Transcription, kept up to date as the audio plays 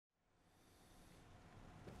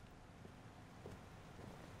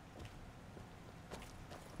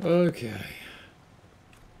Okay.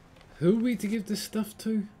 Who are we to give this stuff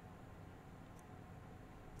to?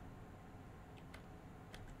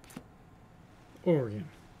 Auryen.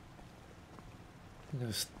 We're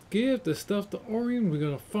going to give the stuff to Auryen. We're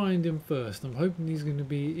going to find him first. I'm hoping he's going to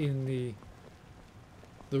be in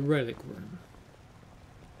the relic room.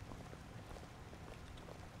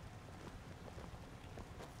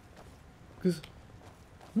 Because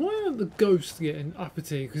why aren't the ghosts getting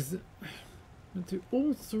uppity? Because do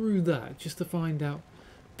all through that just to find out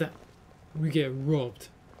that we get robbed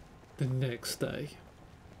the next day.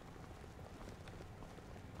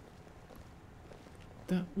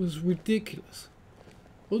 That was ridiculous.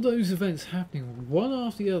 All those events happening one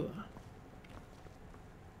after the other.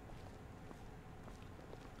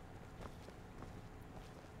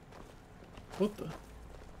 What the?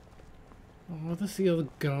 Oh, that's the other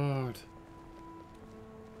guard.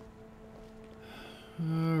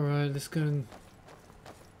 Alright, let's go and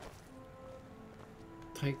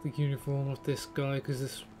take the uniform off this guy, because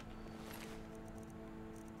this...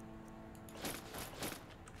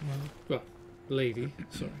 Well, lady,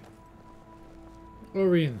 sorry.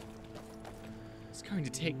 Auryen. It's going to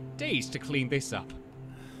take days to clean this up.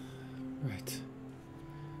 Right.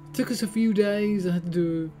 Took us a few days. I had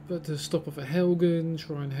to stop off at Helgen,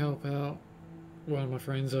 try and help out one of my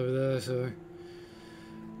friends over there, so...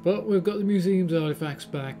 But we've got the museum's artifacts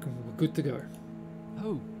back and we're good to go.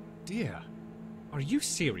 Oh dear. Are you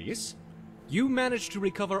serious? You managed to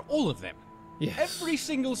recover all of them? Yes. Every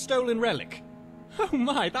single stolen relic? Oh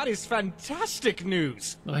my, that is fantastic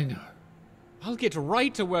news! I know. I'll get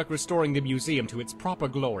right to work restoring the museum to its proper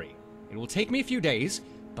glory. It will take me a few days,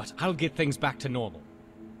 but I'll get things back to normal.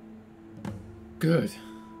 Good.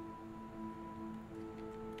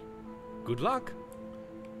 Good luck.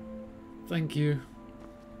 Thank you.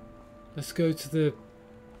 Let's go to the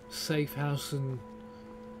safe house and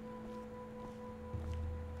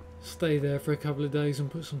stay there for a couple of days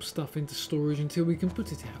and put some stuff into storage until we can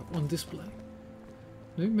put it out on display.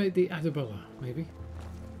 Maybe make the Adabella, maybe.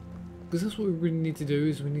 Because that's what we really need to do,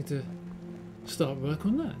 is we need to start work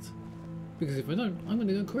on that. Because if I don't, I'm going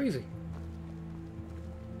to go crazy.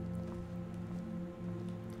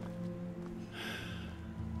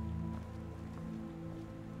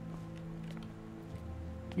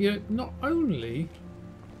 You know, not only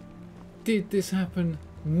did this happen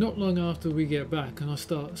not long after we get back and I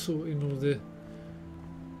start sorting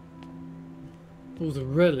all the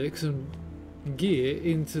relics and gear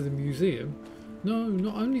into the museum. No,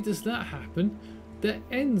 not only does that happen, that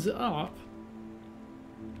ends up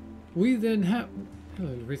we then have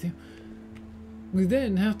we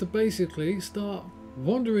then have to basically start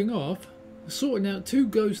wandering off, sorting out two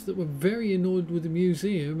ghosts that were very annoyed with the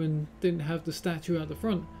museum and didn't have the statue out the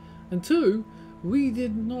front, and two, we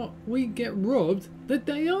get robbed the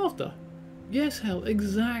day after. Yes, hell,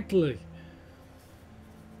 exactly.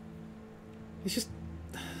 It's just,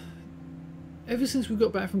 ever since we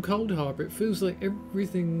got back from Cold Harbour, it feels like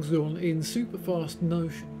everything's gone in super fast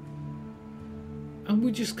motion, and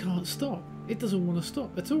we just can't stop. It doesn't want to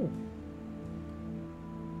stop at all.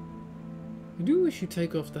 I do wish you'd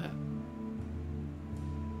take off that.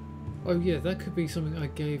 Oh yeah, that could be something I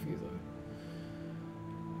gave you though.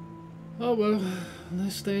 Oh well,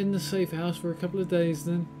 let's stay in the safe house for a couple of days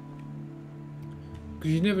then.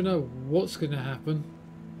 Because you never know what's going to happen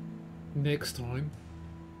next time.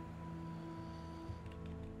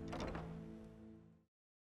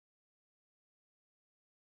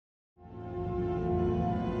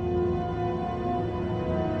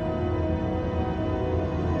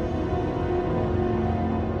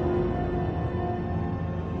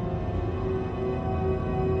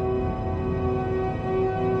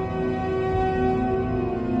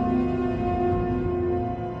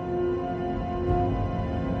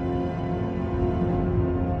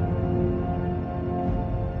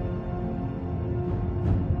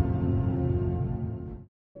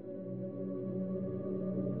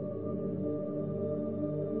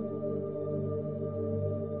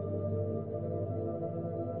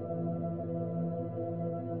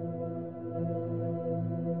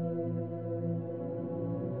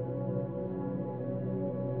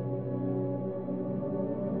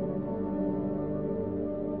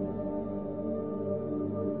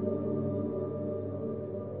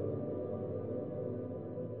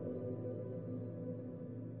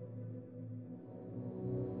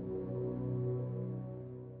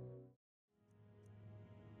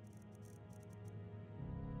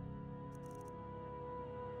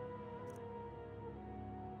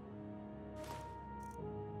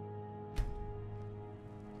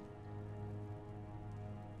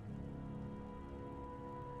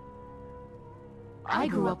 I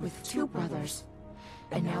grew up with 2 brothers,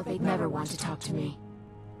 and now they'd never want to talk to me.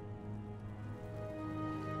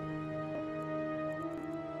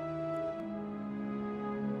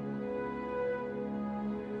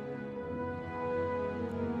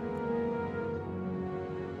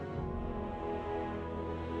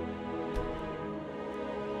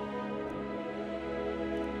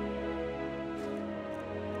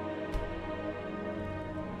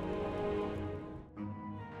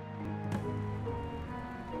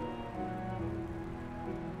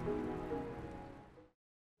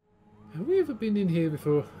 Have we ever been in here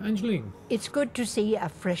before, Angeline? It's good to see a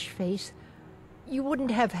fresh face. You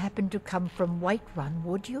wouldn't have happened to come from Whiterun,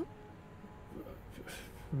 would you?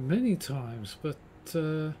 Many times, but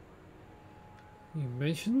you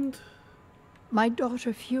mentioned? My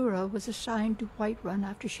daughter Fura was assigned to Whiterun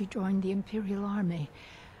after she joined the Imperial Army.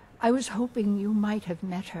 I was hoping you might have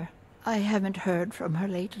met her. I haven't heard from her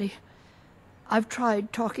lately. I've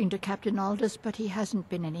tried talking to Captain Aldous, but he hasn't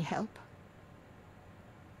been any help.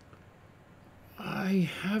 I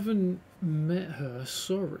haven't met her,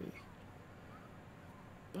 sorry.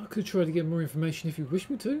 I could try to get more information if you wish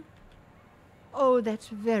me to. Oh, that's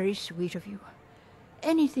very sweet of you.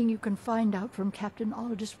 Anything you can find out from Captain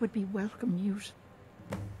Aldous would be welcome news.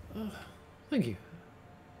 Thank you.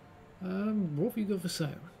 What have you got for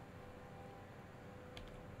sale?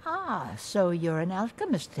 Ah, so you're an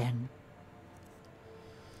alchemist then?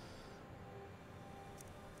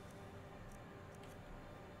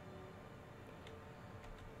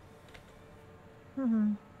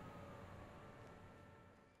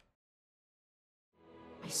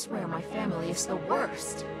 I swear my family is the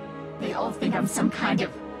worst. They all think I'm some kind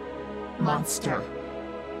of monster.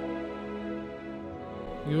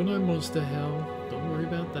 You're no monster, Hell. Don't worry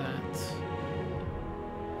about that.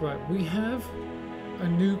 Right, we have a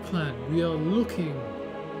new plan. We are looking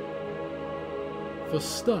for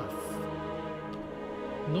stuff.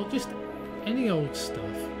 Not just any old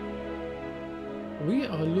stuff. We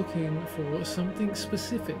are looking for something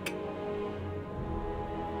specific.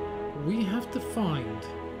 We have to find,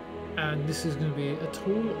 and this is going to be a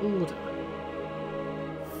tall order,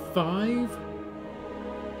 5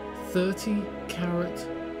 30-carat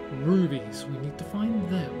rubies. We need to find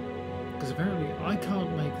them, because apparently I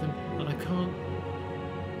can't make them, and I can't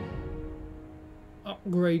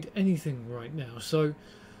upgrade anything right now. So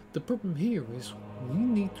the problem here is we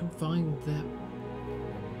need to find them.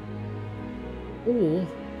 Or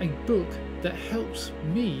a book that helps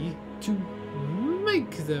me to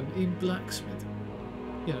make them in blacksmith.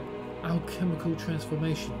 You know, alchemical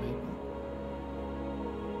transformation maybe.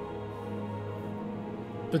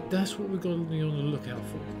 But that's what we've got to be on the lookout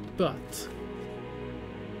for. But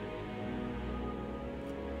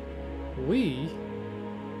we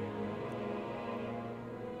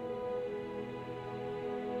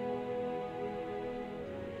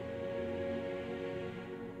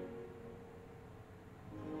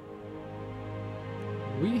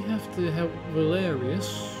have to help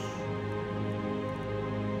Valerius.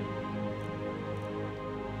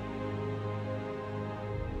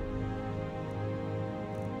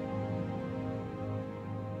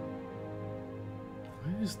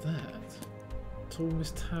 Where is that?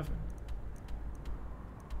 Tallest Tavern.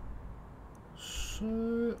 So,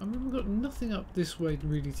 I mean, we've got nothing up this way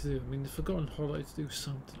really to do. I mean, the Forgotten Hollow to do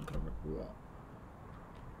something. I can't remember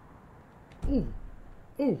what.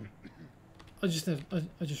 Oh! I just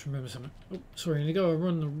remember something. Oh, sorry, Inigo, I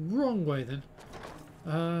run the wrong way then.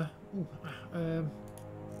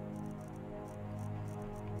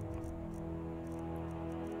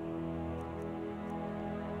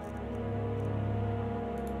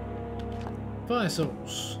 Fire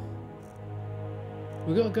souls.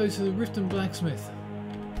 We gotta go to the Riften Blacksmith.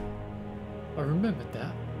 I remembered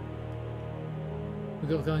that. We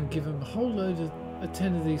gotta go and give him a whole load of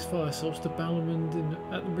 10 of these fire salts to Ballamond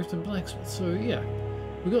at the Riften Blacksmith. So yeah,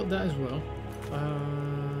 we got that as well.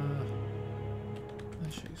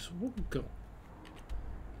 Actually, so what we got?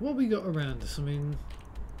 What we got around us? I mean,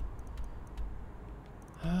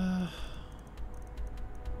 we've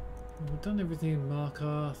done everything in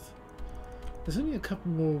Markarth. There's only a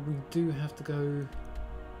couple more we do have to go.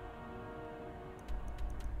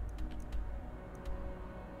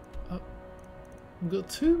 We've got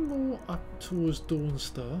 2 more up towards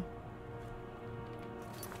Dawnstar.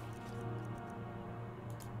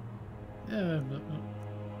 Yeah, I'm not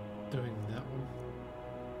doing that one.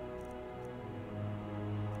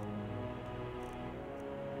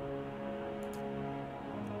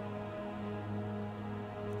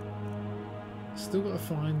 Still got to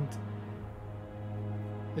find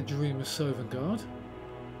a Dream of Sovngarde.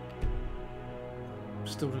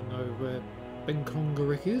 Still don't know where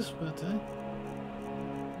Benkongarik is, but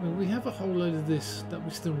I mean, we have a whole load of this that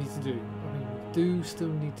we still need to do. I mean, we do still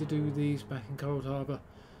need to do these back in Cold Harbour,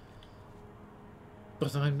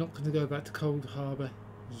 but I'm not going to go back to Cold Harbour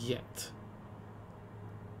yet.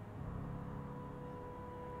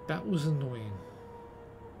 That was annoying.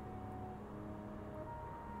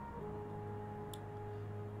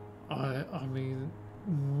 I mean,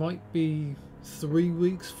 might be 3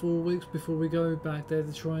 weeks, 4 weeks before we go back there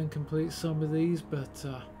to try and complete some of these, but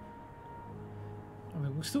I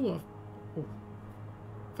mean, we still got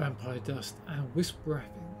vampire dust and wisp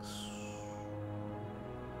wrappings.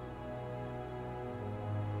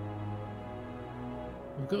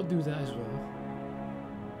 We've got to do that as well.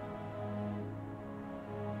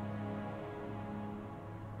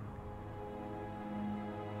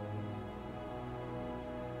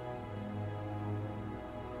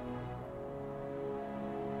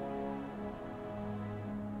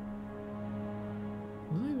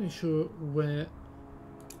 I'm not even sure where.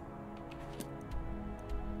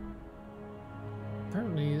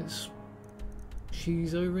 Apparently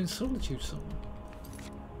she's over in Solitude somewhere.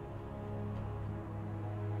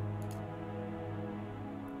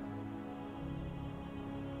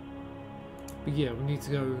 But yeah, we need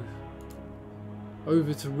to go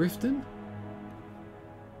over to Riften.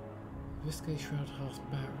 Investigate Shroud Hearth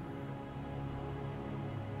Barrow.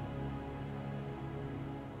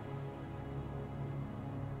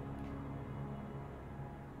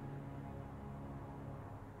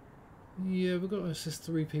 Yeah, we've got to assist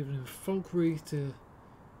 3 people in Falkreath to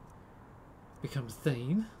become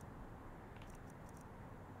Thane.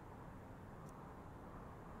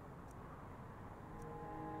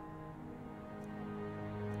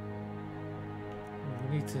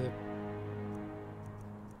 We need to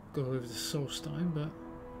go over to Solstein, but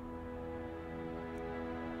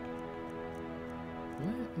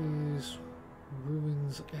where is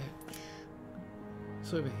Ruins Edge?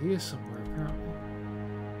 It's over here somewhere, apparently.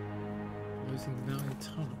 Floating mountain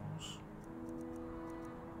tunnels.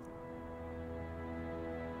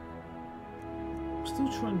 I'm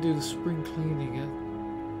still trying to do the spring cleaning at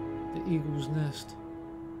the Eagle's Nest.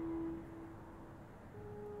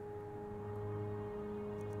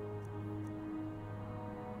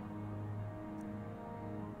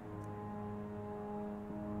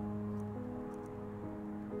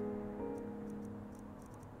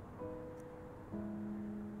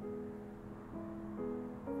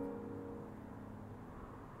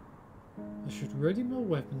 I should ready my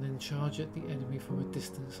weapon and charge at the enemy from a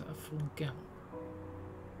distance at a full gallop.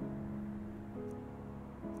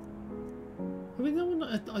 I mean, that one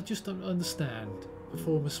I just don't understand.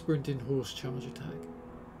 Perform a sprinting horse charge attack.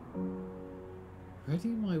 Ready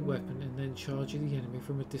my weapon and then charge at the enemy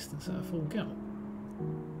from a distance at a full gallop.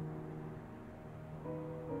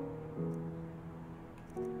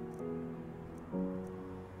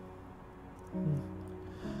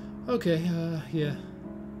 Okay, yeah.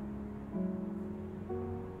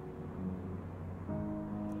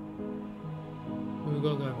 We've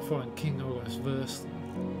got to go and find King Olaf's verse.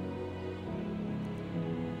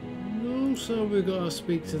 Also, we've got to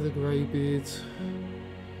speak to the Greybeards.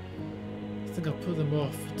 I think I've put them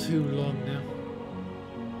off for too long now.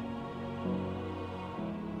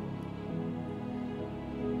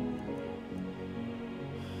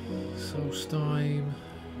 Solstein.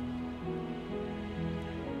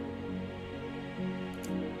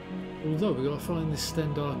 Although we've got to find this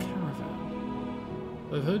Stendar caravan.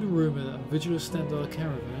 I've heard a rumour that a Vigilus Stendar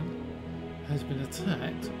caravan has been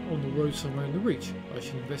attacked on the road somewhere in the Reach. I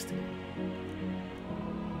should investigate.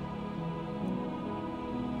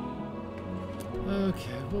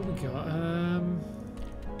 Okay, what we got?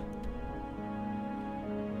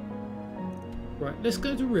 Right, let's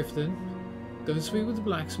go to Riften, go and speak with the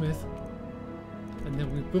blacksmith, and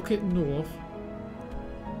then we book it north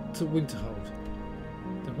to Winterhold.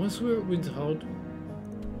 Then once we're at Winterhold,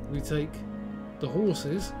 we take the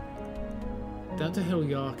horses down to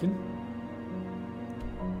Heljarken,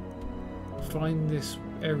 find this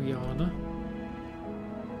Ariana,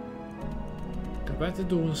 go back to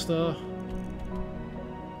Dawnstar,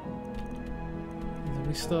 and then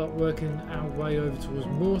we start working our way over towards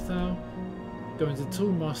Morthal, going to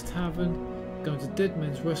Toolmas Tavern, going to Dead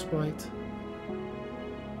Men's Respite,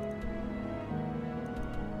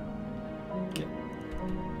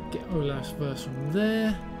 get Olaf's verse from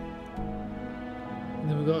there. And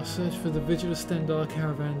then we've got to search for the Vigilus Stendar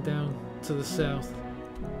caravan down to the south.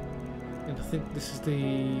 And I think this is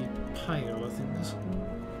the Pale, I think this.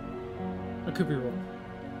 I could be wrong.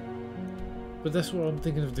 But that's what I'm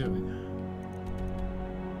thinking of doing.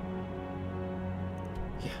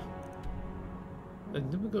 Yeah.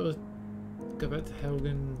 And then we've got to go back to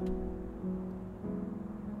Helgen,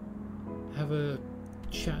 have a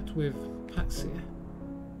chat with Patsy.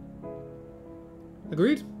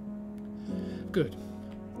 Agreed? Good.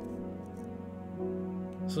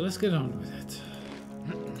 So let's get on with it.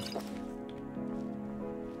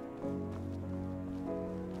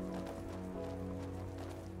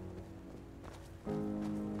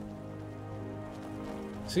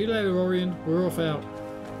 See you later, Auryen. We're off out.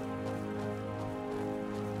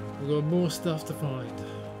 We've got more stuff to find.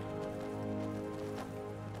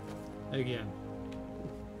 Again.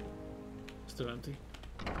 Still empty.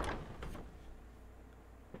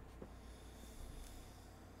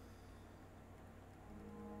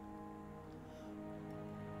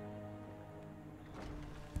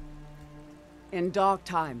 In dark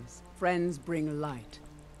times, friends bring light.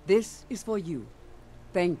 This is for you.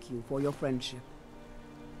 Thank you for your friendship.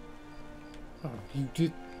 Oh, you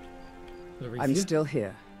did. I'm still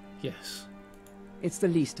here. Yes. It's the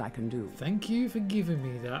least I can do. Thank you for giving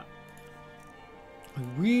me that. I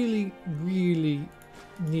really, really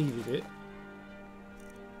needed it.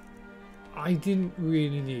 I didn't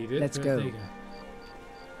really need it. Let's but go. There you go.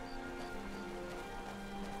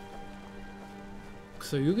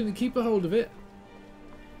 So you're going to keep a hold of it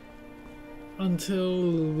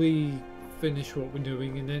until we finish what we're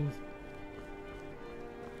doing, and then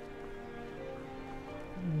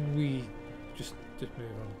we just move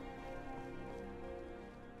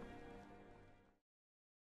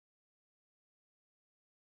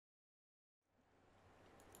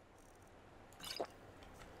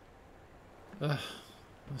on.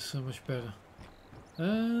 That's so much better.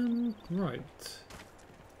 Right.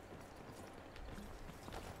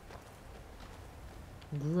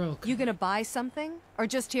 Grelka. You gonna buy something? Or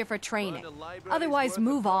just here for training? Otherwise,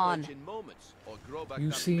 move on.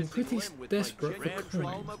 You seem pretty desperate for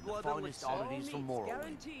coin.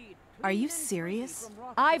 Are you serious?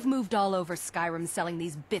 I've moved all over Skyrim selling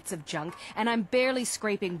these bits of junk, and I'm barely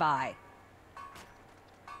scraping by.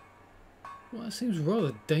 Well, that seems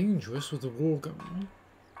rather dangerous with the war going on.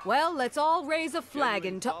 Well, let's all raise a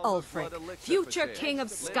flagon to Ulfric, future king of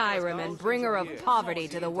Skyrim and bringer of poverty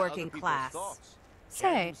to the working class.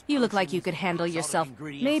 Say, you look like you could handle yourself.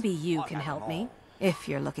 Maybe you can help me, if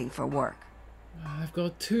you're looking for work. I've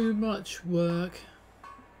got too much work.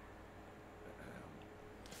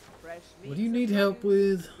 What do you need help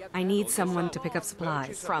with? I need someone to pick up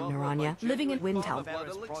supplies from Naranya, living in Windhelm.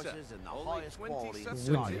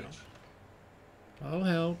 Windhelm. I'll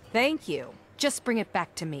help. Thank you. Just bring it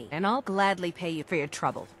back to me, and I'll gladly pay you for your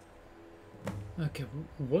trouble. Okay,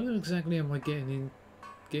 what exactly am I getting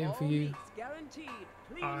for you?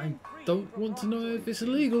 I don't want to know if it's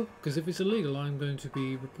illegal, because if it's illegal, I'm going to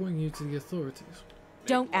be reporting you to the authorities.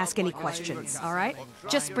 Don't ask any questions, all right?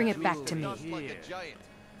 Just bring it back to me.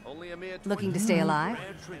 Looking to stay alive?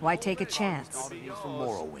 Why take a chance?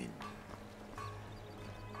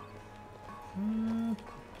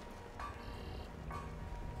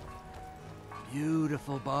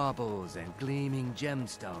 Beautiful baubles and gleaming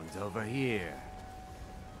gemstones over here.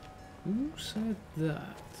 Who said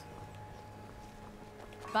that?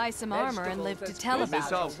 Buy some armor and live to tell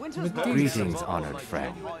about it. Greetings, honored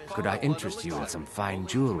friend. Could I interest you in some fine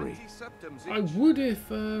jewelry? I would if,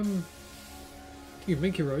 you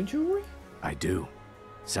make your own jewelry? I do.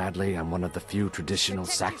 Sadly, I'm one of the few traditional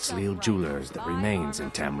Saxhleel jewelers that remains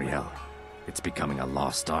in Tamriel. It's becoming a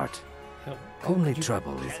lost art. Hell, Only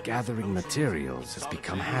trouble is gathering materials has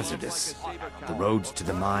become hazardous. The roads to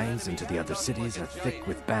the mines and to the other cities are thick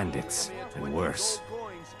with bandits, and worse.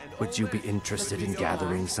 Would you be interested in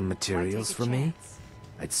gathering some materials for me?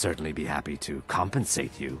 I'd certainly be happy to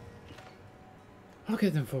compensate you. I'll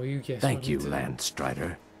get them for you, yes. Thank you,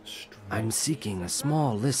 Landstrider. I'm seeking a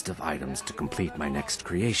small list of items to complete my next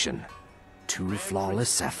creation. 2 flawless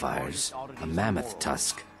sapphires, a mammoth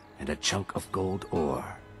tusk, and a chunk of gold ore.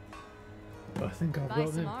 I think I've Buy got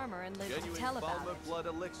some them. armor and live to tell about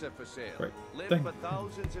it. Right.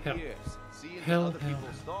 Hell.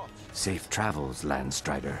 Safe travels,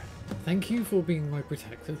 Landstrider. Thank you for being my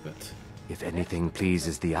protector, but If anything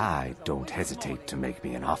pleases the eye, don't hesitate to make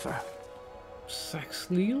me an offer.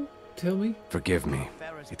 Saxhleel? Tell me? Forgive me.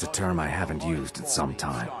 It's a term I haven't used in some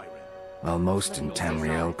time. While most in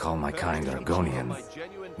Tamriel call my kind Argonian,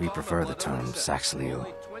 we prefer the term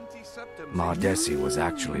Saxhleel. Maudesi was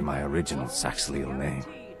actually my original Saxhleel name.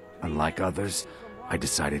 Unlike others, I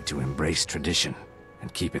decided to embrace tradition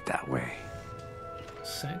and keep it that way.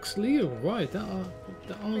 Saxhleel, right. That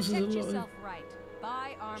answers a Protect lot yourself right.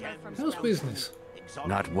 Buy armor from How's business?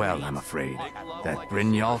 Not well, I'm afraid. That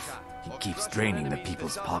Brynjolf, he keeps draining the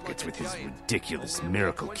people's pockets with his ridiculous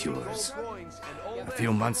miracle cures. A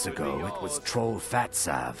few months ago, it was Troll Fat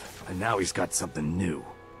Sav, and now he's got something new.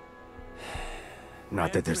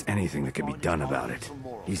 Not that there's anything that can be done about it.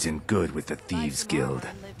 He's in good with the Thieves Guild.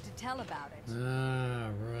 Ah,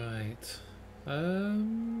 right.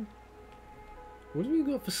 What do we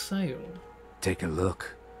got for sale? Take a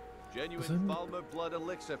look. Genuine Falmer blood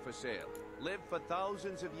elixir for sale. Live for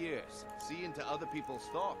thousands of years. See into other people's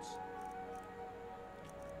thoughts.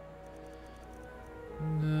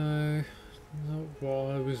 No, not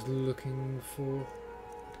what I was looking for.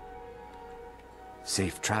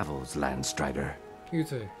 Safe travels, Landstrider. You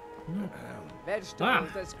too. No.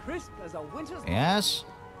 Vegetables as crisp as a winter's Yes?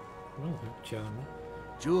 Well, gentlemen.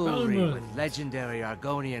 Jewelry Balmond. with legendary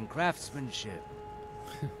Argonian craftsmanship.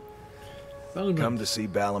 Balmond. Come to see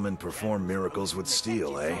Balmond perform miracles with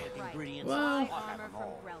steel, eh? Well,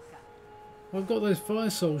 I've got those fire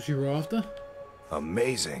souls you're after.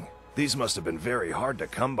 Amazing. These must have been very hard to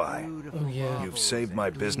come by. Oh yeah. You've saved my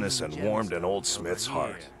business and warmed an old smith's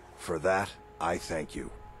heart. For that, I thank you.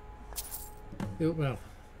 Well.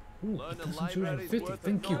 Ooh, 1,250.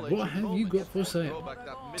 Thank you. What have you got for sale?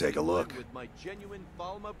 Take a look. With my genuine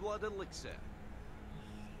Falmer blood elixir.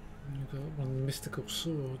 You've got one of the mystical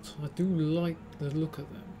swords. I do like the look of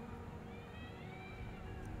them.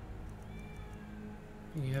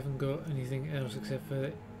 You haven't got anything else except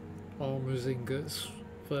for armors, ingots,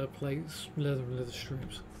 fur plates, leather and leather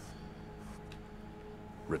strips.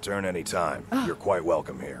 Return any time. You're quite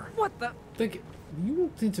welcome here. What the? Thank you. You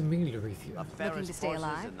walked into me, Larethia. Looking to stay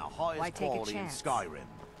alive? Why take a chance? Skyrim.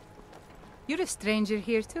 You're a stranger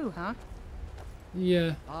here too, huh?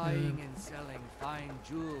 Yeah. Buying and selling fine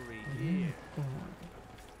jewelry here.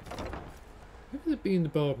 Maybe the Bee and the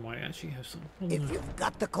Barb might actually have some. I don't If know. you've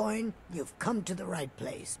got the coin, you've come to the right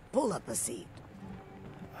place. Pull up a seat.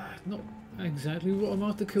 Not exactly what I'm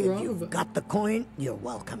after, If Karama, you've but got the coin, you're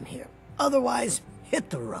welcome here. Otherwise, hit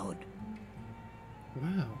the road.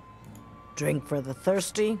 wow. Drink for the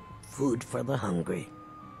thirsty, food for the hungry.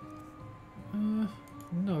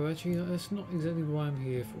 No, actually, that's not exactly what I'm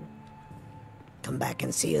here for. Come back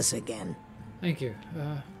and see us again. Thank you.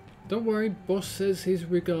 Don't worry, boss says his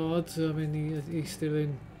regards. I mean, he's still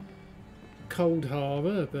in Cold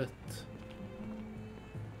Harbor, but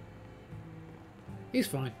he's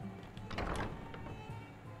fine.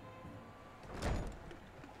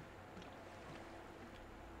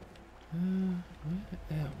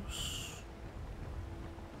 Where else?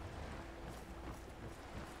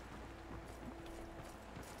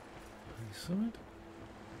 Side?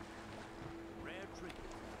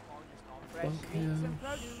 Fresh Bunkhouse. meats and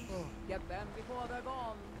produce. Get them before they're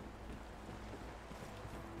gone.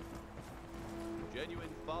 Genuine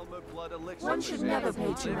Falmer blood elixir. One for should sale. never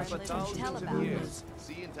pay too Live much for attention to thousands of about years.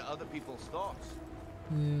 See into other people's thoughts.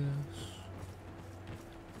 Yes.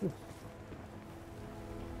 Ooh.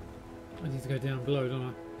 I need to go down below, don't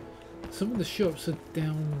I? Some of the shops are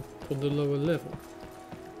down on the lower level.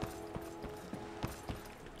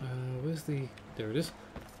 Where's the... There it is.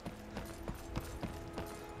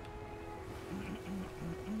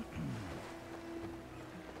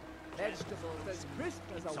 Vegetables as crisp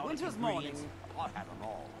as a winter's morning. I'll have them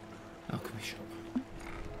all. Alchemy shop.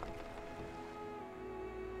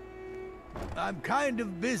 I'm kind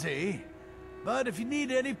of busy, but if you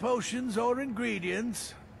need any potions or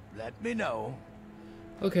ingredients, let me know.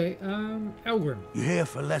 Okay, Elgrim. You here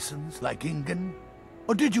for lessons like Ingen?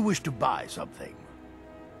 Or did you wish to buy something?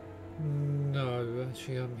 No,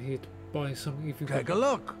 actually I'm here to buy something if you Take a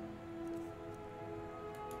look.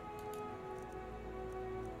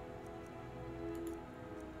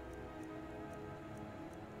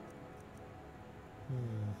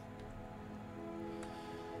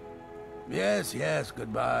 Yes,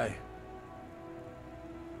 goodbye.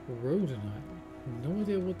 Rhodonite. No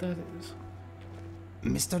idea what that is.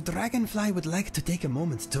 Mr. Dragonfly would like to take a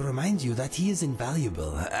moment to remind you that he is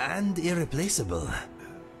invaluable and irreplaceable.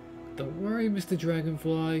 Don't worry, Mr.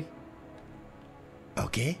 Dragonfly.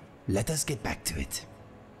 Okay, let us get back to it.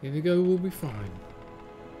 Indigo will be fine.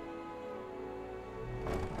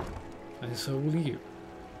 And so will you.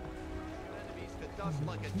 Enemies to dust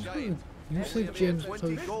like a giant. You said gems 20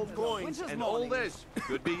 potion. gold coins, and all this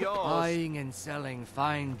could be yours. Buying and selling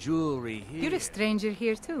fine jewelry here. You're a stranger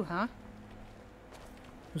here too, huh?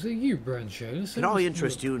 Was it you, Brancho? Can I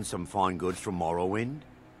interest you in some fine goods from Morrowind?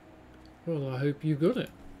 Well, I hope you got it.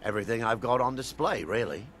 Everything I've got on display,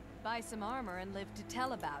 really. Buy some armor and live to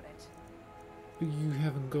tell about it. But you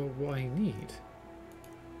haven't got what I need.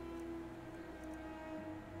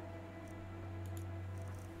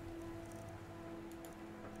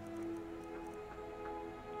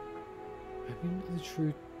 Have you met the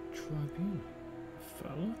true tribune,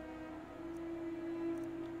 fella?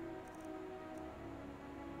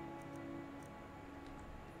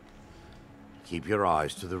 Keep your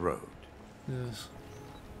eyes to the road. Yes.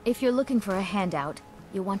 If you're looking for a handout,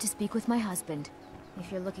 you'll want to speak with my husband. If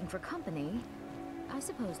you're looking for company, I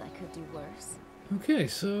suppose I could do worse. Okay,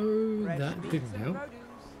 so that didn't help.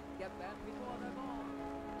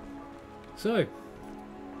 So,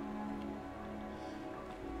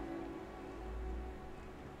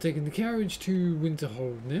 taking the carriage to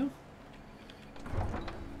Winterhold now.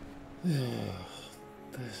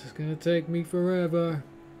 This is going to take me forever.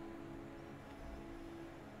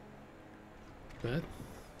 But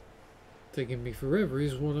taking me forever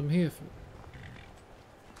is what I'm here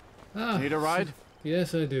for. Need a ride?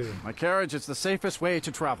 Yes, I do. My carriage is the safest way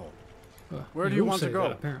to travel. Where do you you want to say go?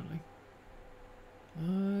 that, apparently.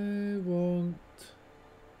 I want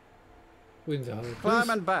Winterhold. Climb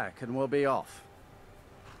and back, and we'll be off.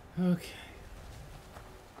 Okay.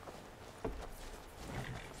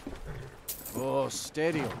 Oh,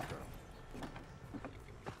 steady, old girl.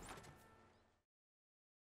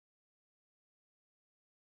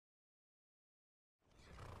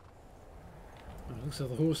 Looks like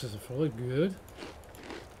the horses are fully good.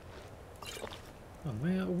 I'm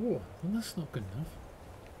way out of water. Well, that's not good enough.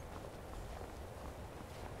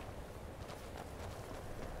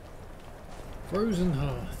 Frozen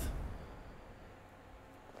Hearth.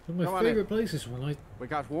 One of my favourite places when I... We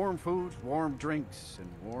got warm food, warm drinks, and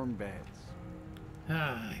warm beds.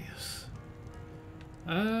 Ah, yes.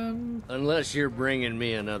 Unless you're bringing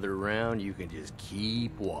me another round, you can just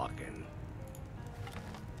keep walking.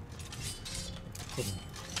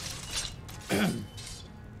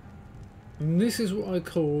 And this is what I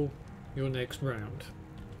call your next round.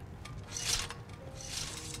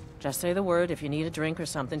 Just say the word if you need a drink or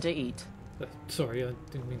something to eat. Sorry, I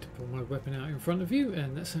didn't mean to pull my weapon out in front of you,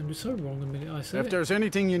 and that sounded so wrong the minute I said it. If there's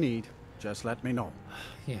anything you need, just let me know.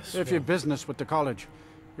 Yes. If you have business with the college,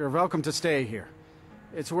 you're welcome to stay here.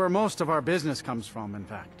 It's where most of our business comes from, in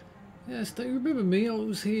fact. Yes, do you remember me? I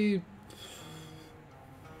was here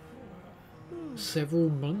several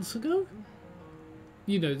months ago.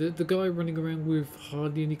 You know, the guy running around with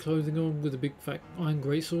hardly any clothing on with a big fat iron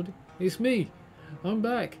greatsword. It's me. I'm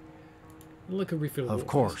back. I'd like a refill. Of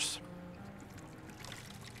course.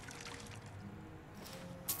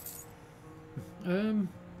 Yeah.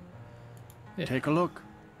 Take a look.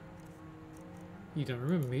 You don't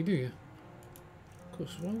remember me, do you? Of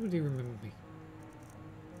course, why would he remember me?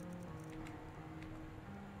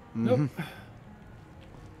 Nope.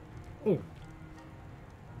 Oh.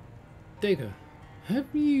 Dagger, have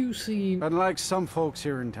you seen... Unlike some folks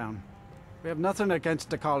here in town, we have nothing against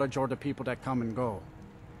the college or the people that come and go.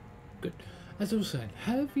 Good. As I was saying,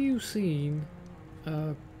 have you seen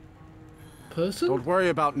a person? Don't worry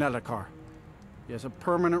about Nellikar. He has a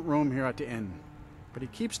permanent room here at the inn. But he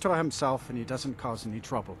keeps to himself and he doesn't cause any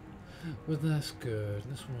trouble. Well, that's good.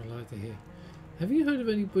 That's what I like to hear. Have you heard of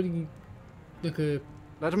anybody like a...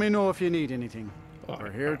 Let me know if you need anything.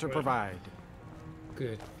 We're here to provide.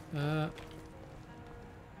 Good. What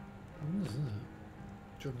is that?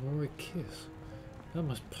 Dromori Kiss. That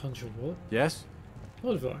must punch a wall. Yes?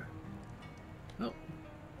 Oliver. Oh.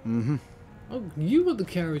 Mm-hmm. Oh, you are the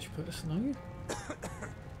carriage person, are you?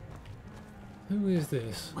 Who is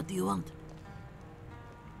this? What do you want?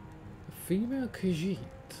 A female Khajiit.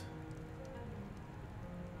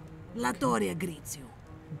 Latoria greets you.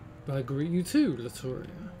 I greet you too, Latoria.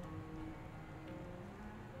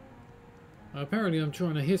 Apparently I'm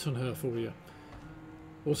trying to hit on her for you.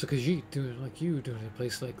 Also Khajiit doing like you doing in a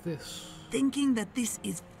place like this. Thinking that this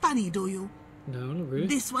is funny, do you? No, not really.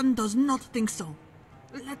 This one does not think so.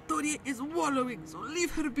 Latoria is wallowing, so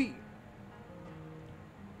leave her be.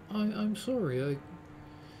 I'm sorry,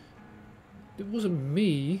 it wasn't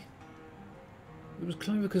me. It was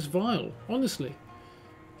Clavicus Vile, honestly.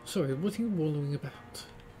 Sorry, what are you wallowing about?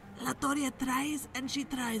 Latoria tries and she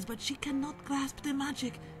tries, but she cannot grasp the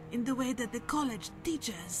magic in the way that the college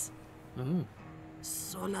teaches. Oh.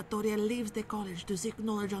 So Latoria leaves the college to seek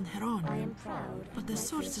knowledge on her own. I am proud. But the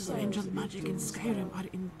sources of ancient magic in Skyrim are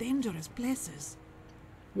in dangerous places.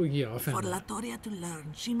 Well, yeah, I found For that. Latoria to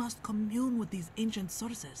learn, she must commune with these ancient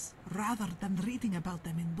sources, rather than reading about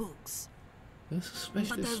them in books. That's suspicious.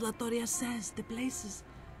 But as Latoria says, the places,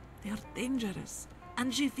 they are dangerous,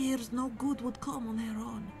 and she fears no good would come on her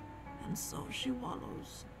own, and so she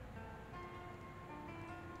wallows.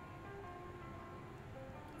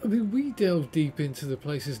 I mean, we delve deep into the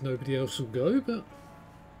places nobody else will go, but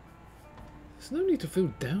there's no need to feel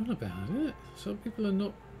down about it. Some people are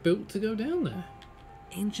not built to go down there.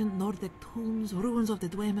 Ancient Nordic tombs, ruins of the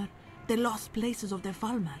Dwemer, the lost places of the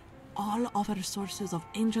Falmer, all offer sources of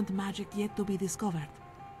ancient magic yet to be discovered.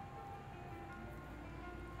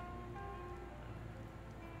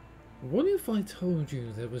 What if I told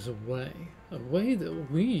you there was a way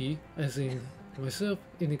that we, as in myself,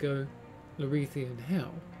 Inigo, Laretha and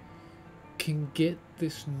Hal, can get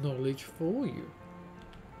this knowledge for you?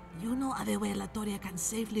 You know of a way Latoria can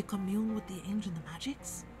safely commune with the ancient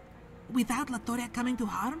magics? Without Latoria coming to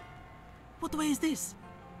harm? What way is this?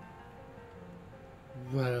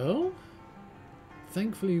 Well,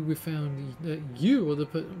 thankfully we found that you are the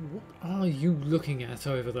what are you looking at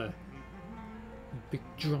over there? You big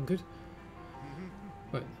drunkard.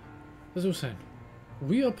 Right, as I was saying,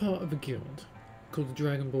 we are part of a guild called the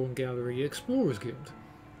Dragonborn Gallery Explorers Guild.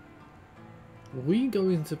 We go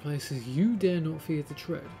into places you dare not fear to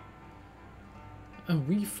tread, and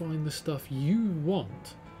we find the stuff you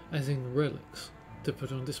want, as in relics, to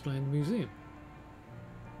put on display in the museum.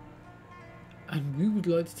 And we would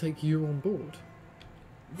like to take you on board.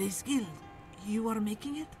 This guild, you are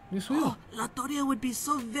making it? Yes, we are. Latoria would be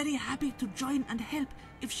so very happy to join and help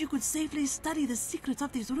if she could safely study the secrets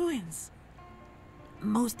of these ruins.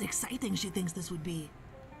 Most exciting she thinks this would be.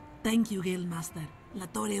 Thank you, Guildmaster.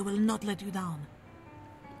 Latoria will not let you down.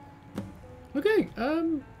 Okay,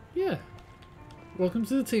 yeah. Welcome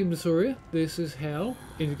to the team, Latoria. This is Hal,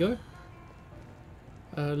 Indigo.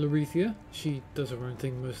 Laretha, she does her own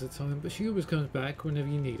thing most of the time, but she always comes back whenever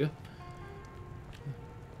you need her.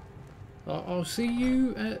 I'll see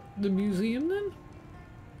you at the museum then?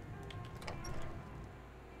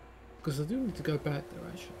 Because I do need to go back there,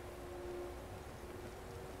 actually.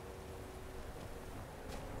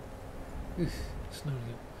 Snowing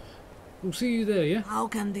up. We'll see you there, yeah? How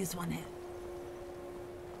can this one help?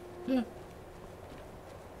 Yeah.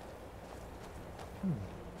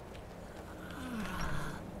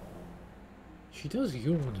 She does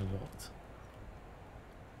yawn a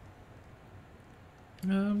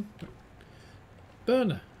lot.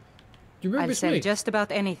 Berna, do you remember I'll sell me? just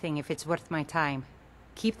about anything if it's worth my time.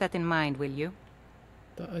 Keep that in mind, will you?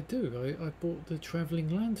 That I do. I bought the travelling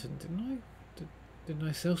lantern, didn't I? Didn't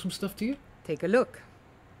I sell some stuff to you? Take a look.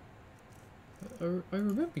 I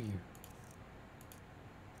remember you.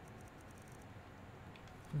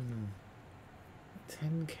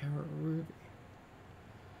 10-carat ruby.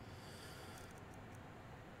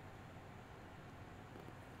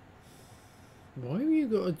 Why have you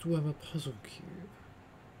got a Dwemer puzzle cube?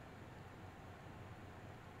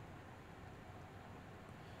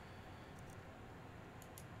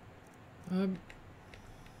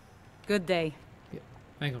 Good day. Yeah,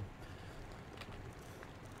 hang on.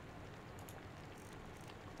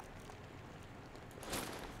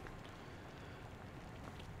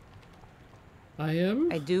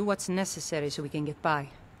 I do what's necessary so we can get by.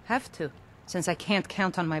 Have to, since I can't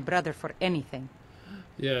count on my brother for anything.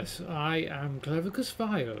 Yes, I am Clavicus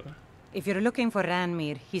Fire. If you're looking for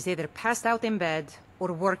Ranmir, he's either passed out in bed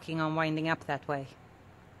or working on winding up that way.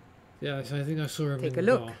 Yes, I think I saw him Take in a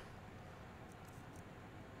the look. bar.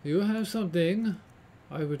 You have something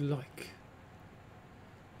I would like.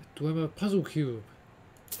 A Dwemer puzzle cube.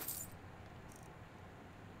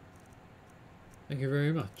 Thank you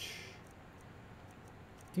very much.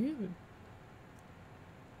 Do you have it?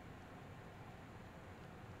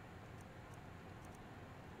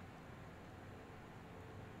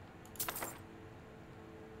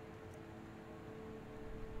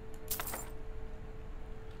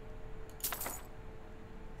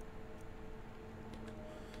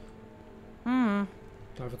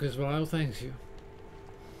 Clavicus Vile thanks you.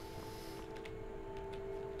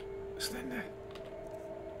 Stand there.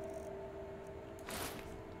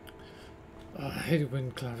 I hate it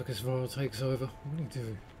when Clavicus Vile takes over. What do you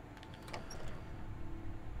do?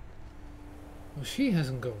 Well, she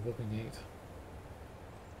hasn't got what we need.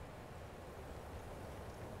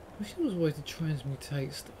 Well, she was a way to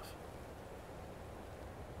transmutate stuff.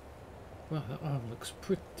 Wow, that arm looks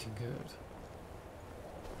pretty good.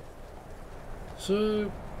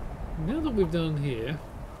 So, now that we've done here,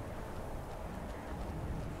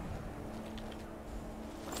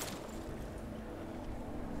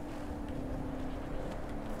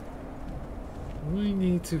 we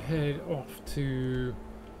need to head off to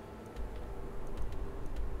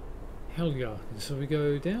Heljarken. So we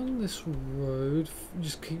go down this road,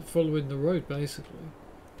 just keep following the road basically,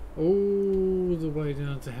 all the way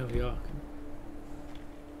down to Heljarken.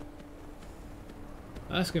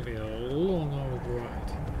 That's going to be a long old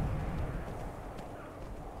ride.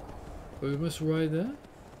 But we must ride there.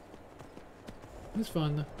 That's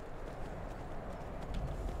fine though.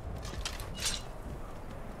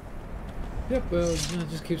 Yep, well, no,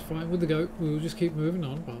 just keeps fighting with the goat. We'll just keep moving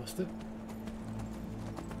on past it.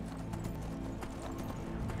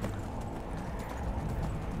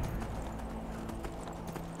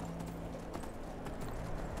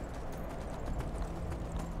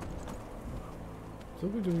 So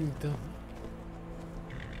what have we done?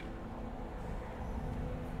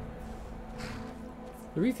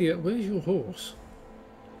 Aretha, where's your horse?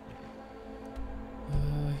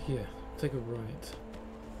 Yeah, take a right.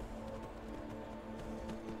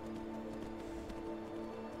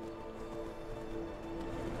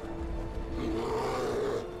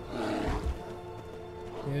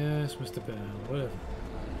 Yes, Mr. Bear, whatever.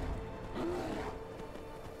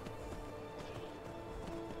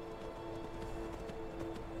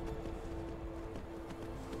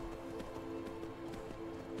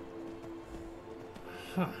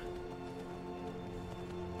 Ha.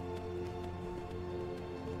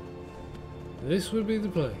 This would be the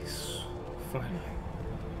place, finally.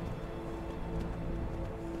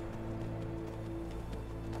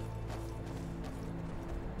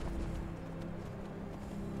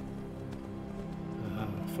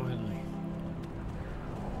 Finally.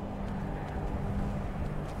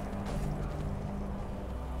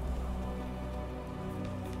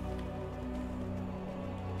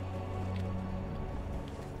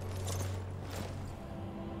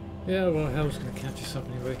 Yeah, well, hell's gonna catch us up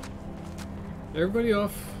anyway. Everybody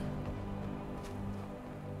off.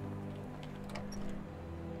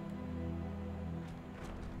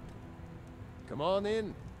 Come on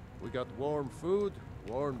in. We got warm food,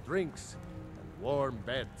 warm drinks, and warm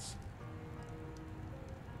beds.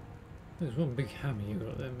 There's one big hammer you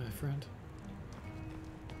got there, my friend.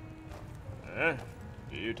 Are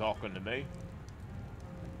you talking to me?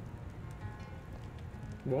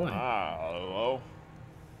 Why? Hello?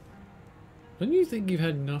 Don't you think you've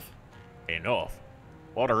had enough? Enough?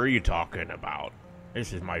 What are you talking about?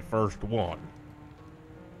 This is my first one.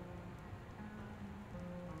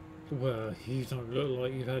 Well, you don't look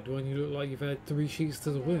like you've had one. You look like you've had 3 sheets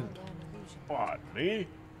to the wind. What, me?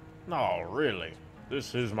 No, really.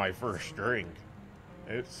 This is my first drink.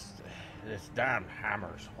 It's this damn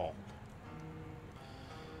hammer's fault.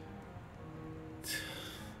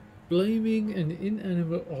 Blaming an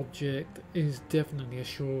inanimate object is definitely a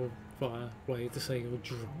surefire way to say you're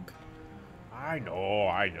drunk. I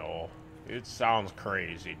know. It sounds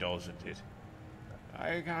crazy, doesn't it?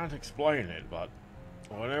 I can't explain it, but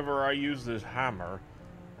whenever I use this hammer,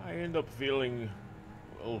 I end up feeling,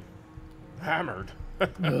 well, hammered.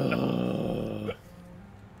 The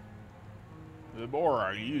more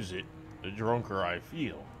I use it, the drunker I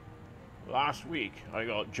feel. Last week, I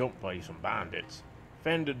got jumped by some bandits,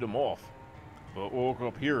 fended them off, but woke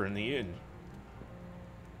up here in the inn.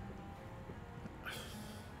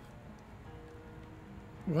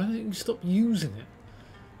 Why don't you stop using it?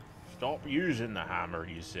 Stop using the hammer,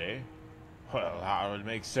 you say? Well, that would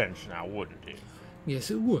make sense now, wouldn't it?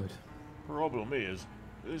 Yes, it would. Problem is,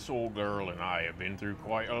 this old girl and I have been through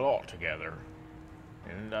quite a lot together,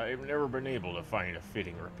 and I've never been able to find a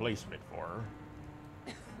fitting replacement for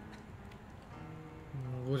her.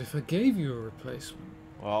 What if I gave you a replacement?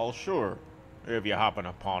 Well, sure. If you happen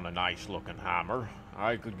upon a nice-looking hammer,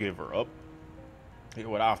 I could give her up. It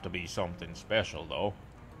would have to be something special, though.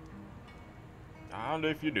 And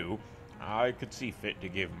if you do, I could see fit to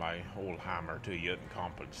give my old hammer to you in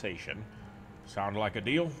compensation. Sound like a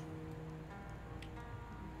deal?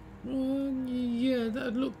 Yeah,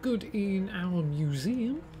 that'd look good in our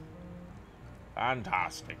museum.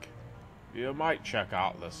 Fantastic. You might check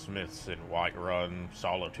out the smiths in Whiterun,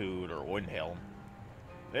 Solitude, or Windhelm.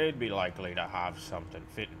 They'd be likely to have something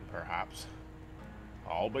fitting, perhaps.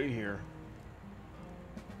 I'll be here.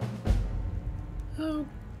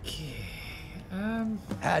 Okay.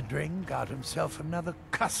 Hadring got himself another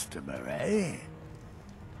customer, eh?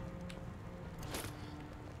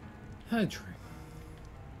 Hadring.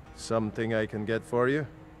 Something I can get for you?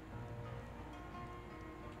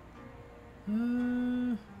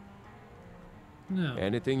 No.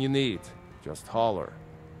 Anything you need, just holler.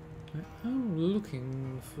 I'm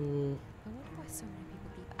looking for... I wonder why so many people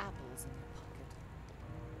keep apples in their pocket.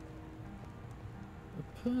 a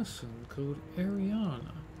person called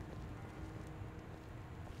Ariana.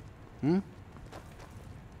 It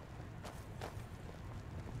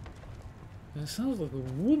sounds like a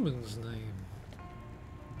woman's name.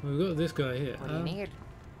 We've got this guy here. What do you need?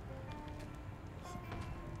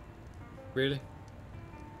 Really?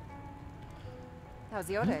 How's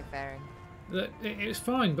your day faring? It's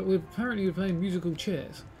fine, but we're apparently playing musical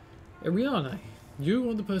chairs. Ariana, you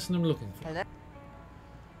are the person I'm looking for. Hello?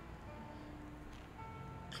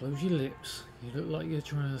 Close your lips. You look like you're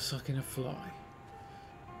trying to suck in a fly.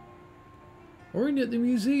 Auryen at the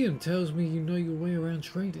museum tells me you know your way around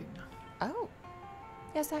trading. Oh.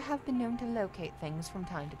 Yes, I have been known to locate things from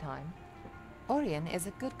time to time. Auryen is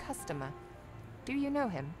a good customer. Do you know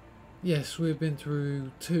him? Yes, we've been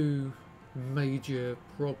through 2 major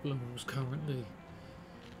problems currently.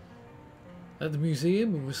 At the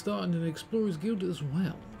museum, we're starting an Explorers Guild as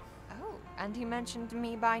well. Oh, and he mentioned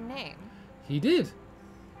me by name. He did.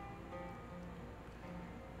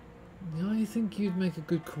 I think you'd make a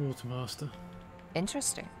good quartermaster.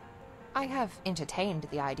 Interesting. I have entertained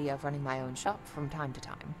the idea of running my own shop from time to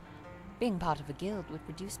time. Being part of a guild would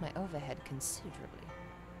reduce my overhead considerably.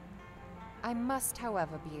 I must,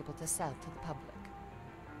 however, be able to sell to the public.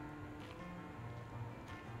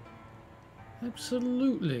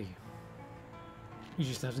 Absolutely. You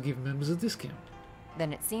just have to give members a discount.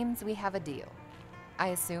 Then it seems we have a deal. I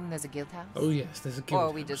assume there's a guild house? Oh yes, there's a guild house.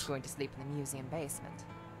 Or are we just going to sleep in the museum basement?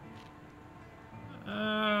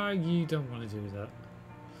 You don't want to do that.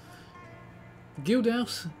 The guild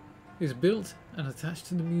house is built and attached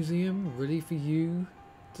to the museum, ready for you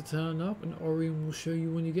to turn up, and Auryen will show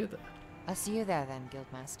you when you get there. I'll see you there then,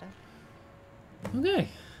 Guildmaster. Okay.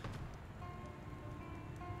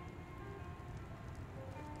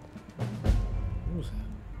 What was that?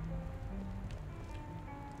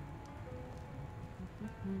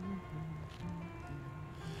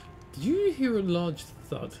 Did you hear a large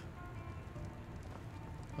thud?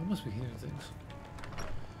 I must be hearing things.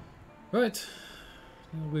 Right.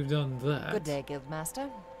 Now we've done that. Good day, Guildmaster.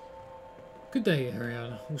 Good day,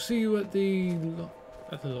 Auryen. We'll see you at the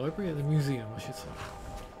library, at the museum, I should say.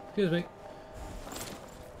 Excuse me.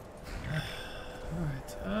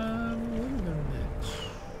 Alright, where do we go next?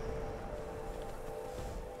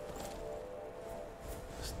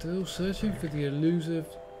 Still searching for the elusive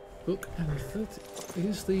book, and that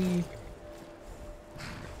is the...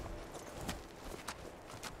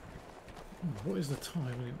 What is the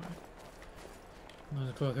time anyway? 9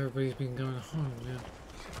 o'clock, everybody's been going home, yeah.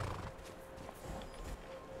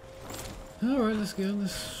 Alright, let's get on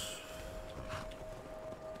this.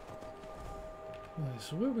 Right,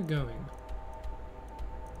 so where are we going?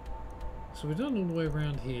 So we've done all the way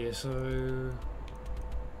around here, so...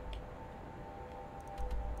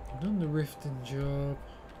 We've done the rifting job.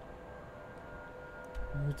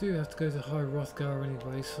 And we do have to go to High Rothgar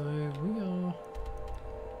anyway, so we are...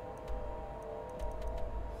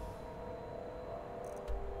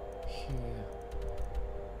 here.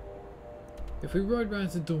 If we ride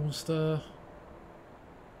round to Dawnstar...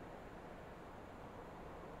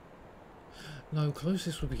 No,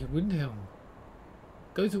 closest would be Windhelm.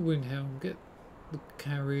 Go to Windhelm, get the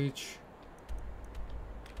carriage.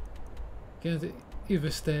 Get to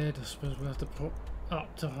Iverstead. I suppose we'll have to pop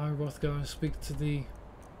up to High Rothgar and speak to the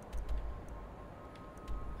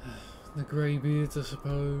Greybeards, I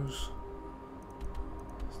suppose.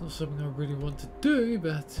 It's not something I really want to do,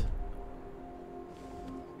 but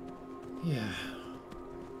yeah.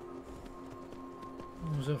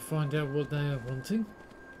 As I'll find out what they are wanting.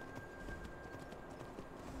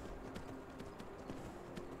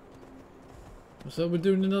 So we're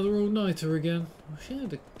doing another all-nighter again. I should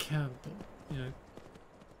have a camp, but, you know.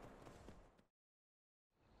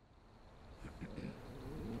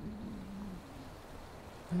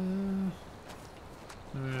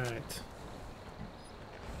 Alright.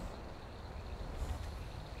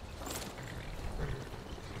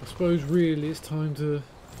 I suppose really it's time to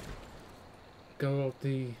go up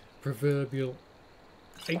the proverbial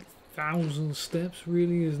 8,000 steps,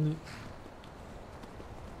 really, isn't it?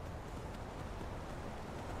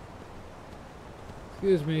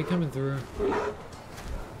 Excuse me, coming through.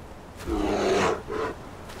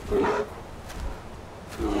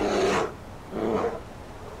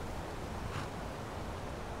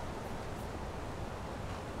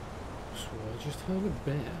 So I just heard a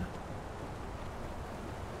bear.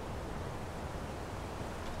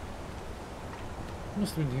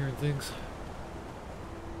 Must have been hearing things.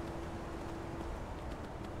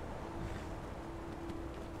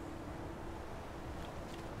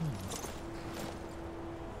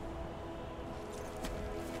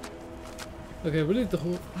 Okay, we'll leave the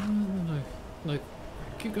horse. No.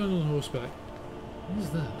 Keep going on horseback. What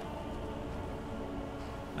is that?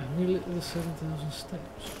 Amulet of the 7,000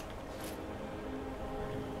 steps.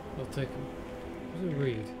 I'll take them. What does it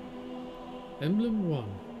read? Emblem 1.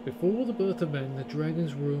 Before the birth of men, the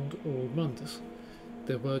dragons ruled all Mundus.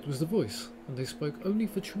 Their word was the voice, and they spoke only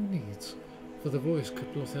for true needs, for the voice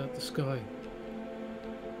could blot out the sky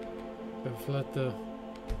and flood the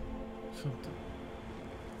something.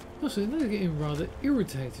 Also, they're getting rather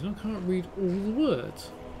irritating. I can't read all the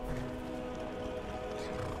words.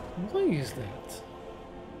 Why is that?